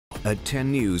A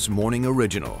 10 News Morning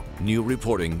Original. New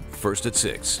reporting first at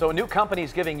 6. So a new company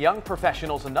is giving young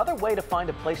professionals another way to find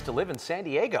a place to live in San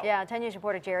Diego. Yeah, 10 News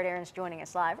reporter Jared Aaron's joining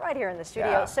us live right here in the studio.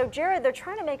 Yeah. So Jared, they're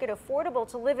trying to make it affordable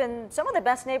to live in some of the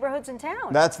best neighborhoods in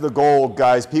town. That's the goal,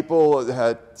 guys. People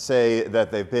say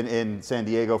that they've been in San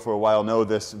Diego for a while know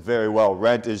this very well.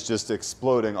 Rent is just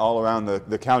exploding all around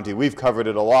the county. We've covered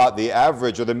it a lot. The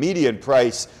average or the median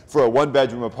price for a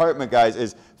one-bedroom apartment, guys,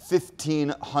 is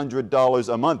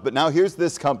 $1,500 a month. But now here's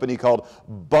this company called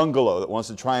Bungalow that wants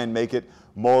to try and make it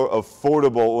more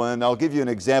affordable. And I'll give you an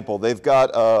example. They've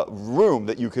got a room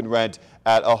that you can rent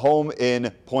at a home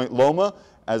in Point Loma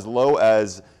as low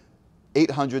as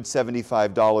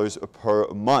 $875 per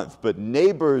month. But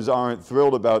neighbors aren't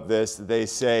thrilled about this. They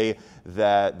say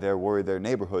that they're worried their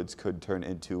neighborhoods could turn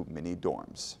into mini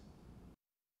dorms.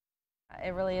 It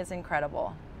really is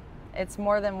incredible. It's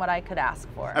more than what I could ask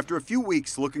for. After a few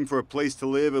weeks looking for a place to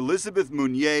live, Elizabeth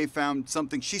Mounier found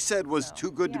something she said was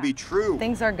too good to be true.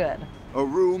 Things are good. A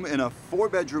room in a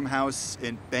 4-bedroom house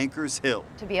in Bankers Hill.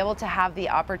 To be able to have the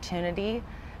opportunity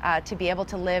to be able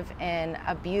to live in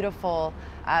a beautiful,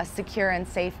 secure and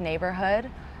safe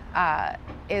neighborhood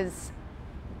is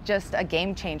just a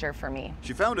game changer for me.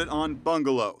 She found it on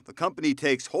Bungalow. The company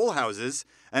takes whole houses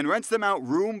and rents them out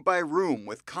room by room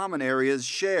with common areas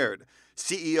shared.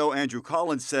 CEO Andrew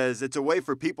Collins says it's a way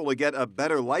for people to get a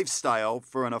better lifestyle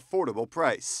for an affordable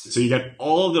price. So you get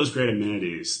all of those great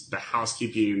amenities, the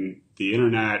housekeeping, the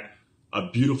internet, a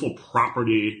beautiful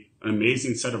property, an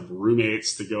amazing set of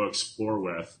roommates to go explore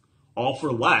with, all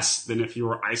for less than if you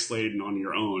were isolated and on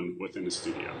your own within a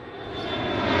studio.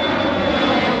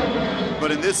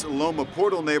 But in this Loma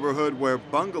Portal neighborhood where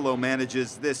Bungalow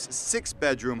manages this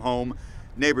 6-bedroom home,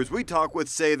 neighbors we talk with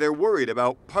say they're worried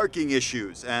about parking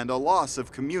issues and a loss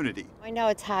of community. I know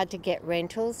it's hard to get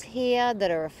rentals here that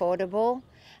are affordable,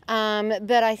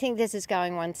 but I think this is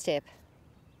going one step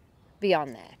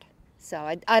beyond that.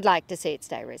 So I'd like to see it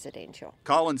stay residential.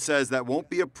 Collins says that won't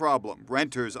be a problem.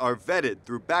 Renters are vetted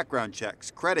through background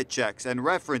checks, credit checks, and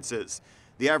references.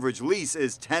 The average lease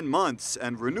is 10 months,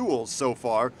 and renewals so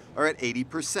far are at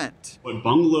 80%. What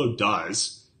Bungalow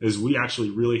does is we actually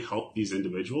really help these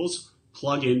individuals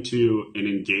plug into and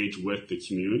engage with the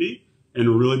community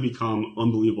and really become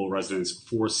unbelievable residents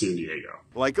for San Diego.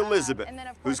 Like Elizabeth,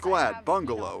 who's glad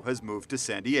Bungalow has moved to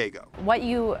San Diego. What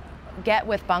you get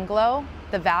with Bungalow,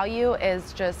 the value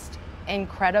is just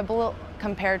incredible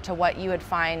compared to what you would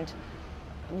find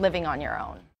living on your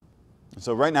own.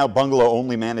 So right now, Bungalow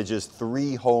only manages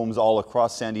 3 homes all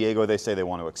across San Diego. They say they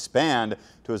want to expand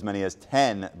to as many as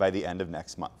 10 by the end of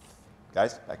next month.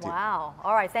 Guys, back to you. Wow.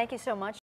 All right. Thank you so much.